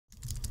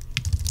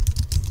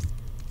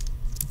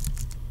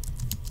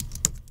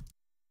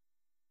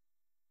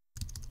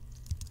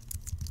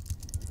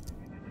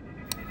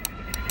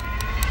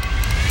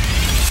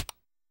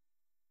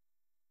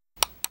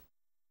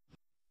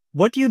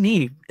What you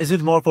need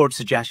isn't more code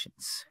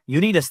suggestions. You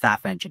need a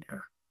staff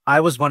engineer. I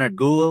was one at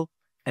Google,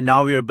 and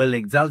now we are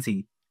building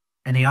Delty,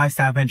 an AI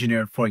staff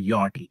engineer for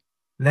your team.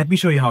 Let me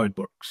show you how it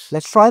works.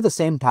 Let's try the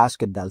same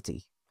task at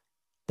Delty.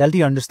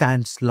 Delty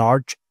understands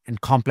large and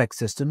complex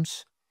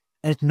systems,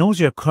 and it knows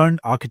your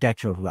current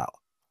architecture well.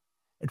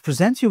 It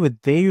presents you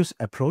with various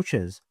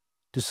approaches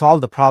to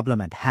solve the problem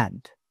at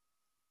hand.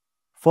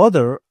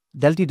 Further,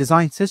 Delty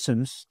designs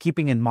systems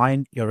keeping in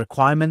mind your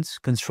requirements,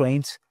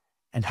 constraints,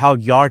 and how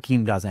your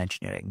team does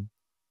engineering.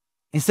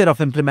 Instead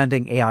of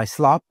implementing AI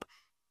slop,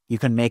 you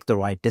can make the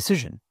right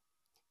decision.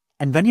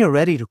 And when you're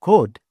ready to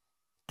code,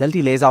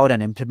 Delty lays out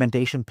an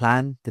implementation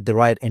plan with the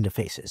right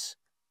interfaces.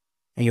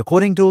 And your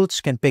coding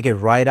tools can pick it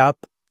right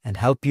up and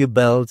help you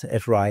build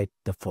it right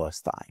the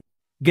first time.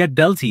 Get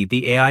Delty,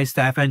 the AI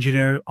staff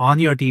engineer, on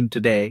your team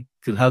today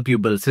to help you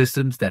build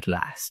systems that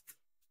last.